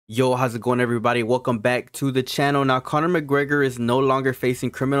Yo, how's it going, everybody? Welcome back to the channel. Now, Conor McGregor is no longer facing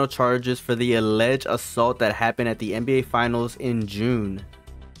criminal charges for the alleged assault that happened at the NBA Finals in June.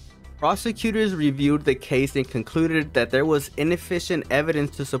 Prosecutors reviewed the case and concluded that there was insufficient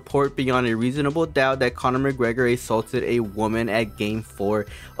evidence to support beyond a reasonable doubt that Conor McGregor assaulted a woman at Game 4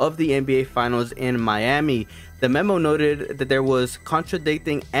 of the NBA Finals in Miami. The memo noted that there was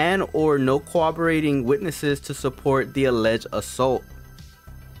contradicting and or no corroborating witnesses to support the alleged assault.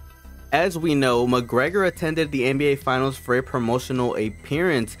 As we know, McGregor attended the NBA Finals for a promotional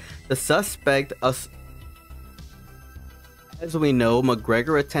appearance.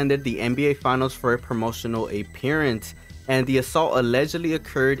 And the assault allegedly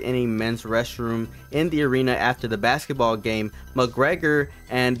occurred in a men's restroom in the arena after the basketball game. McGregor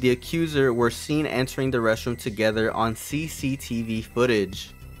and the accuser were seen entering the restroom together on CCTV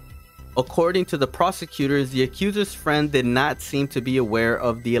footage. According to the prosecutors, the accuser's friend did not seem to be aware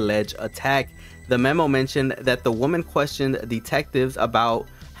of the alleged attack. The memo mentioned that the woman questioned detectives about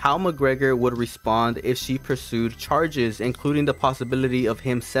how McGregor would respond if she pursued charges, including the possibility of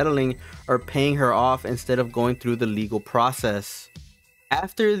him settling or paying her off instead of going through the legal process.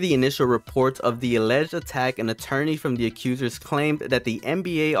 After the initial reports of the alleged attack, an attorney from the accusers claimed that the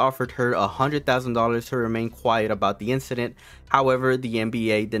NBA offered her $100,000 to remain quiet about the incident. However, the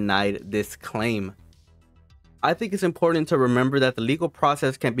NBA denied this claim. I think it's important to remember that the legal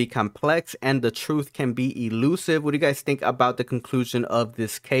process can be complex and the truth can be elusive. What do you guys think about the conclusion of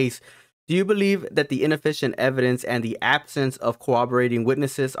this case? Do you believe that the insufficient evidence and the absence of corroborating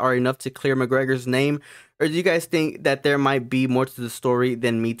witnesses are enough to clear McGregor's name? Or do you guys think that there might be more to the story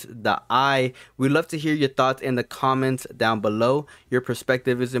than meets the eye? We'd love to hear your thoughts in the comments down below. Your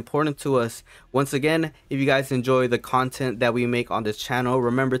perspective is important to us. Once again, if you guys enjoy the content that we make on this channel,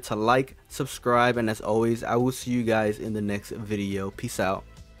 remember to like, subscribe, and as always, I will see you guys in the next video. Peace out.